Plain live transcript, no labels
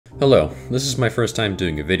Hello, this is my first time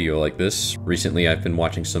doing a video like this. Recently I've been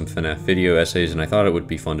watching some FNAF video essays and I thought it would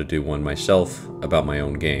be fun to do one myself about my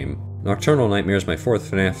own game. Nocturnal Nightmare is my fourth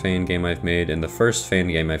FNAF fan game I've made and the first fan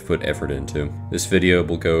game I've put effort into. This video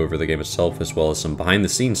will go over the game itself as well as some behind the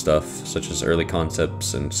scenes stuff, such as early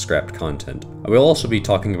concepts and scrapped content. I will also be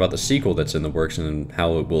talking about the sequel that's in the works and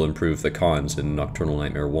how it will improve the cons in Nocturnal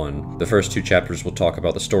Nightmare 1. The first two chapters will talk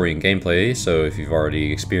about the story and gameplay, so if you've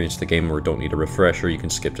already experienced the game or don't need a refresher, you can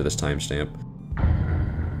skip to this timestamp.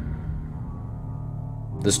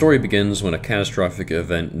 The story begins when a catastrophic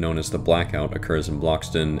event known as the Blackout occurs in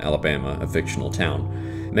Bloxton, Alabama, a fictional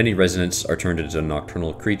town. Many residents are turned into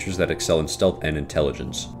nocturnal creatures that excel in stealth and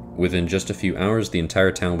intelligence. Within just a few hours, the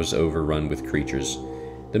entire town was overrun with creatures.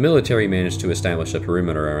 The military managed to establish a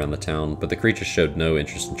perimeter around the town, but the creatures showed no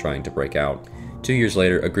interest in trying to break out. 2 years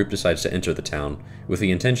later, a group decides to enter the town, with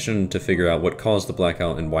the intention to figure out what caused the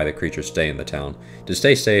blackout and why the creatures stay in the town. To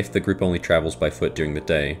stay safe, the group only travels by foot during the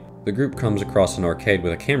day. The group comes across an arcade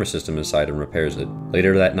with a camera system inside and repairs it.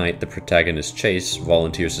 Later that night, the protagonist Chase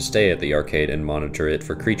volunteers to stay at the arcade and monitor it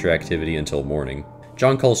for creature activity until morning.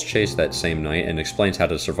 John calls Chase that same night and explains how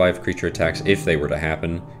to survive creature attacks if they were to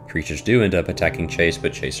happen. Creatures do end up attacking Chase,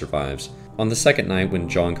 but Chase survives. On the second night, when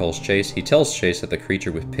John calls Chase, he tells Chase that the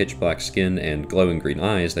creature with pitch black skin and glowing green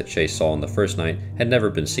eyes that Chase saw on the first night had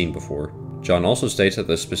never been seen before. John also states that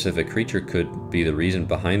the specific creature could be the reason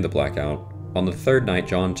behind the blackout. On the third night,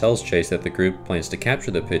 John tells Chase that the group plans to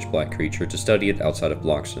capture the pitch black creature to study it outside of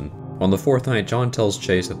Bloxton. On the fourth night, John tells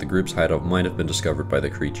Chase that the group's hideout might have been discovered by the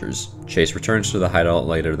creatures. Chase returns to the hideout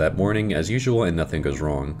later that morning as usual and nothing goes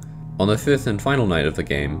wrong. On the fifth and final night of the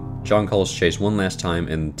game, John calls Chase one last time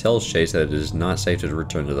and tells Chase that it is not safe to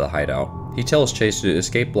return to the hideout. He tells Chase to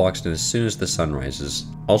escape Bloxton as soon as the sun rises.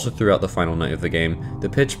 Also throughout the final night of the game, the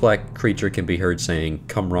pitch black creature can be heard saying,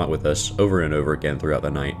 "Come rot with us," over and over again throughout the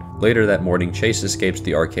night. Later that morning, Chase escapes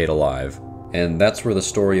the arcade alive. And that's where the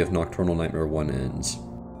story of Nocturnal Nightmare 1 ends.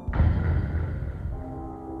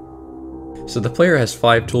 So the player has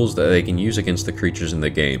 5 tools that they can use against the creatures in the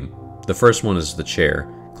game. The first one is the chair.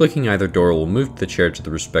 Clicking either door will move the chair to the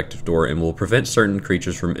respective door and will prevent certain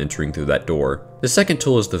creatures from entering through that door. The second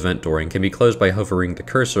tool is the vent door and can be closed by hovering the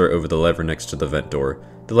cursor over the lever next to the vent door.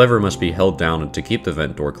 The lever must be held down to keep the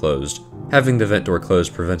vent door closed. Having the vent door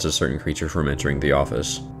closed prevents a certain creature from entering the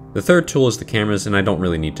office. The third tool is the cameras, and I don't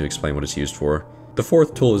really need to explain what it's used for. The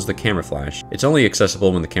fourth tool is the camera flash. It's only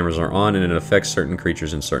accessible when the cameras are on and it affects certain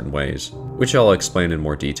creatures in certain ways, which I'll explain in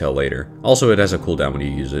more detail later. Also, it has a cooldown when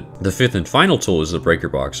you use it. The fifth and final tool is the breaker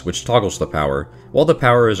box, which toggles the power. While the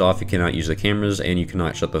power is off, you cannot use the cameras and you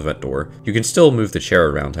cannot shut the vent door. You can still move the chair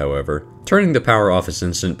around, however. Turning the power off is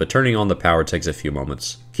instant, but turning on the power takes a few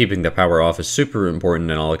moments. Keeping the power off is super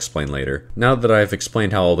important and I'll explain later. Now that I've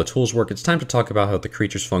explained how all the tools work, it's time to talk about how the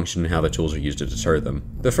creatures function and how the tools are used to deter them.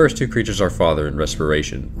 The first two creatures are Father and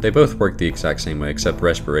Respiration. They both work the exact same way, except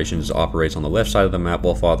Respiration operates on the left side of the map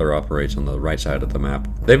while Father operates on the right side of the map.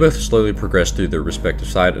 They both slowly progress through their respective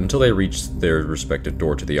side until they reach their respective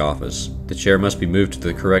door to the office. The chair must be moved to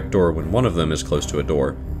the correct door when one of them is close to a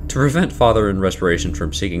door. To prevent Father and Respiration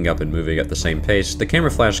from syncing up and moving at the same pace, the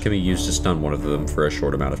camera flash can be used to stun one of them for a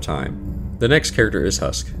short amount of time. The next character is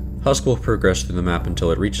Husk. Husk will progress through the map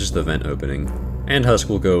until it reaches the vent opening, and Husk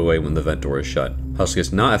will go away when the vent door is shut. Husk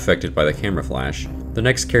is not affected by the camera flash. The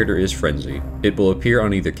next character is Frenzy. It will appear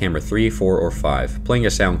on either camera 3, 4, or 5, playing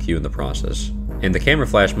a sound cue in the process, and the camera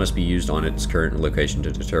flash must be used on its current location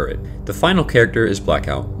to deter it. The final character is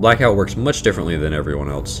Blackout. Blackout works much differently than everyone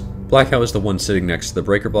else. Blackout is the one sitting next to the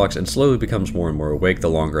breaker box and slowly becomes more and more awake the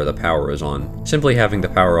longer the power is on. Simply having the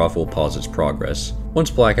power off will pause its progress. Once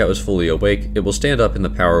Blackout is fully awake, it will stand up and the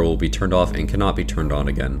power will be turned off and cannot be turned on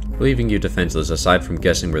again, leaving you defenseless aside from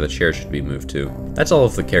guessing where the chair should be moved to. That's all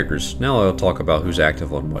of the characters. Now I'll talk about who's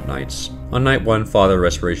active on what nights. On night 1, Father,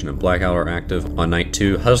 Respiration, and Blackout are active. On night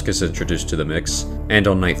 2, Husk is introduced to the mix. And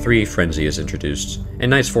on night 3, Frenzy is introduced.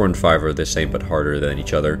 And nights 4 and 5 are the same but harder than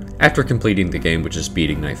each other. After completing the game, which is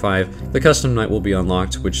beating night 5, the custom night will be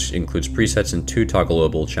unlocked, which includes presets and 2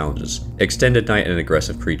 toggleable challenges: Extended Night and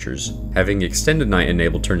Aggressive Creatures. Having Extended Night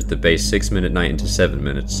enabled turns the base 6-minute night into 7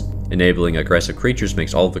 minutes. Enabling Aggressive Creatures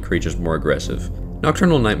makes all of the creatures more aggressive.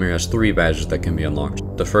 Nocturnal Nightmare has 3 badges that can be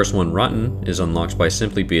unlocked. The first one, Rotten, is unlocked by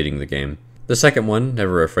simply beating the game. The second one,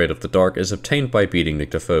 Never Afraid of the Dark, is obtained by beating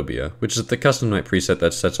Nyctophobia, which is the custom night preset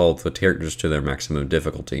that sets all of the characters to their maximum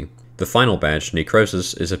difficulty. The final badge,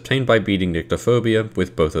 Necrosis, is obtained by beating Nyctophobia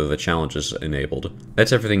with both of the challenges enabled.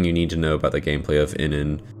 That's everything you need to know about the gameplay of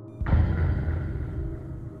NN.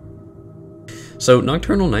 So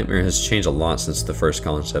Nocturnal Nightmare has changed a lot since the first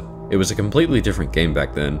concept. It was a completely different game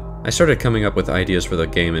back then. I started coming up with ideas for the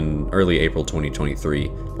game in early April 2023.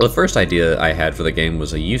 The first idea I had for the game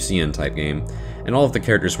was a UCN type game, and all of the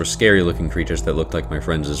characters were scary looking creatures that looked like my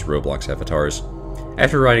friends' Roblox avatars.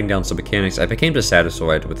 After writing down some mechanics, I became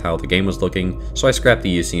dissatisfied with how the game was looking, so I scrapped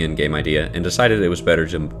the UCN game idea and decided it was better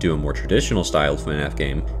to do a more traditional style FNAF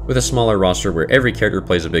game, with a smaller roster where every character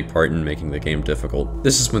plays a big part in making the game difficult.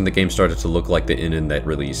 This is when the game started to look like the NN that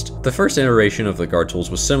released. The first iteration of the guard tools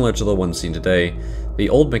was similar to the one seen today. The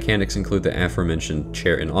old mechanics include the aforementioned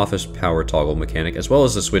chair and office power toggle mechanic, as well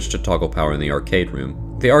as the switch to toggle power in the arcade room.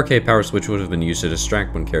 The arcade power switch would have been used to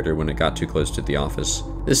distract one character when it got too close to the office.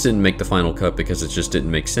 This didn't make the final cut because it just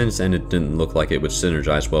didn't make sense and it didn't look like it would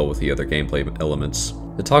synergize well with the other gameplay elements.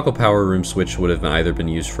 The toggle power room switch would have either been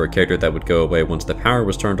used for a character that would go away once the power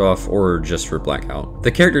was turned off or just for blackout.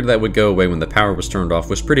 The character that would go away when the power was turned off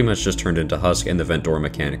was pretty much just turned into Husk and the vent door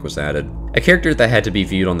mechanic was added. A character that had to be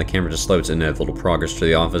viewed on the camera to slow its inevitable progress to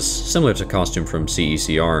the office, similar to Costume from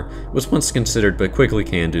CECR, was once considered but quickly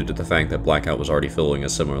canned due to the fact that Blackout was already filling a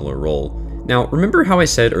similar role. Now, remember how I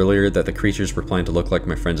said earlier that the creatures were planned to look like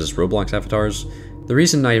my friends' Roblox avatars? The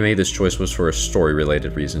reason I made this choice was for a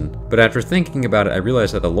story-related reason, but after thinking about it I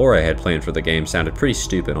realized that the lore I had planned for the game sounded pretty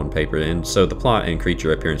stupid on paper, and so the plot and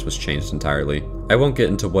creature appearance was changed entirely. I won't get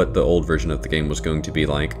into what the old version of the game was going to be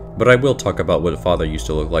like, but I will talk about what Father used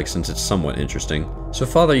to look like since it's somewhat interesting. So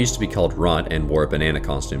Father used to be called Rot and wore a banana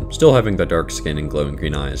costume, still having the dark skin and glowing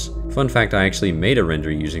green eyes. Fun fact, I actually made a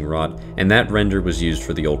render using Rot, and that render was used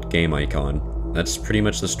for the old game icon. That's pretty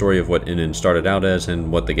much the story of what NN started out as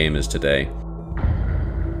and what the game is today.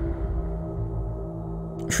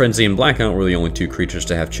 Frenzy and Blackout were the only two creatures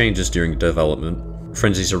to have changes during development.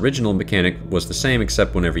 Frenzy's original mechanic was the same,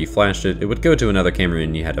 except whenever you flashed it, it would go to another camera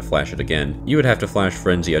and you had to flash it again. You would have to flash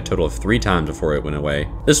Frenzy a total of 3 times before it went away.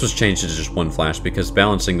 This was changed to just one flash because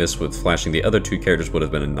balancing this with flashing the other two characters would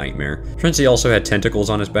have been a nightmare. Frenzy also had tentacles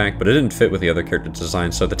on his back, but it didn't fit with the other character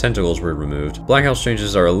design, so the tentacles were removed. Blackout's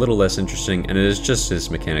changes are a little less interesting, and it is just his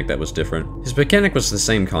mechanic that was different. His mechanic was the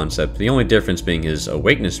same concept, the only difference being his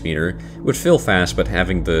awakeness meter would fill fast, but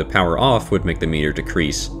having the power off would make the meter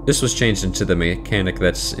decrease. This was changed into the mechanic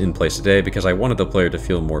that's in place today because I wanted the player to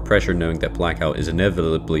feel more pressure knowing that Blackout is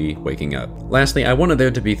inevitably waking up. Lastly, I wanted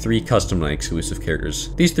there to be 3 custom night exclusive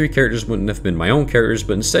characters. These 3 characters wouldn't have been my own characters,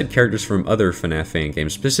 but instead characters from other FNAF fan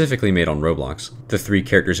games specifically made on Roblox. The 3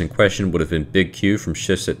 characters in question would have been Big Q from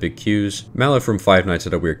Shifts at Big Q's, Mallow from Five Nights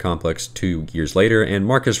at a Weird Complex 2 years later, and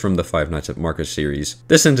Marcus from the Five Nights at Marcus series.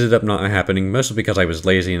 This ended up not happening, mostly because I was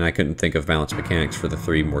lazy and I couldn't think of balanced mechanics for the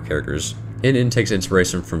 3 more characters. NN takes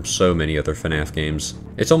inspiration from so many other FNAF games.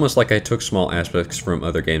 It's almost like I took small aspects from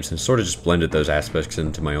other games and sort of just blended those aspects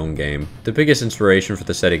into my own game. The biggest inspiration for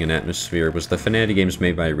the setting and atmosphere was the FNAF games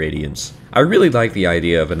made by Radiance. I really like the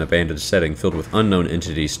idea of an abandoned setting filled with unknown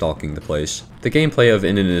entities stalking the place. The gameplay of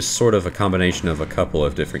NN is sort of a combination of a couple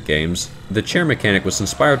of different games. The chair mechanic was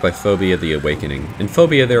inspired by Phobia the Awakening. In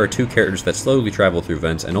Phobia there are 2 characters that slowly travel through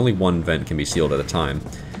vents and only one vent can be sealed at a time.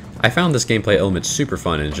 I found this gameplay element super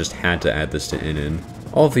fun and just had to add this to NN.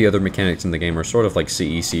 All of the other mechanics in the game are sort of like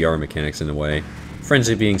CECR mechanics in a way.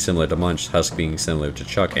 Frenzy being similar to Munch, Husk being similar to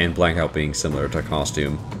Chuck, and Blackout being similar to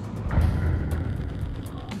Costume.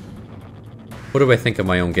 What do I think of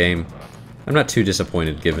my own game? I'm not too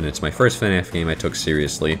disappointed given it's my first FNAF game I took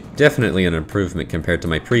seriously. Definitely an improvement compared to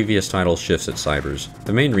my previous title, Shifts at Cybers.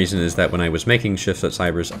 The main reason is that when I was making Shifts at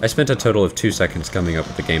Cybers, I spent a total of 2 seconds coming up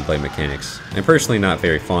with the gameplay mechanics. I'm personally not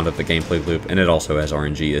very fond of the gameplay loop, and it also has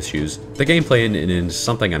RNG issues. The gameplay in NN is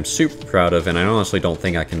something I'm super proud of, and I honestly don't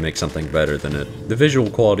think I can make something better than it. The visual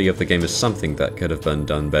quality of the game is something that could have been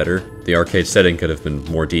done better. The arcade setting could have been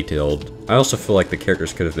more detailed. I also feel like the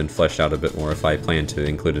characters could have been fleshed out a bit more if I planned to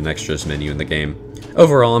include an extras menu in the game.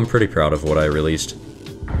 Overall, I'm pretty proud of what I released.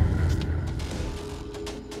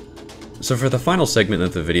 So for the final segment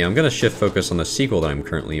of the video, I'm going to shift focus on the sequel that I'm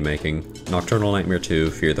currently making, Nocturnal Nightmare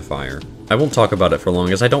 2, Fear the Fire. I won't talk about it for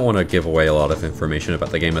long as I don't want to give away a lot of information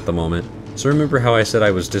about the game at the moment. So remember how I said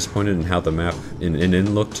I was disappointed in how the map in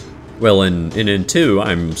NN looked? Well, in NN 2,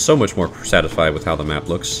 I'm so much more satisfied with how the map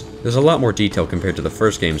looks. There's a lot more detail compared to the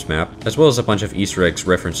first game's map, as well as a bunch of Easter eggs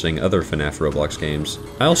referencing other FNAF Roblox games.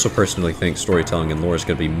 I also personally think storytelling and lore is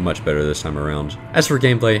going to be much better this time around. As for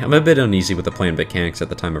gameplay, I'm a bit uneasy with the planned mechanics at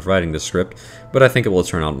the time of writing the script, but I think it will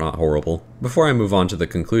turn out not horrible. Before I move on to the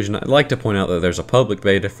conclusion, I'd like to point out that there's a public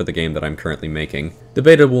beta for the game that I'm currently making. The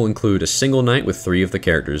beta will include a single night with 3 of the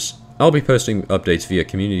characters. I'll be posting updates via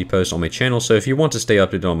community posts on my channel, so if you want to stay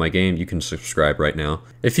updated on my game, you can subscribe right now.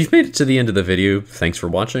 If you've made it to the end of the video, thanks for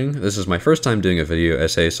watching. This is my first time doing a video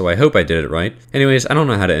essay, so I hope I did it right. Anyways, I don't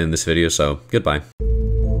know how to end this video, so goodbye.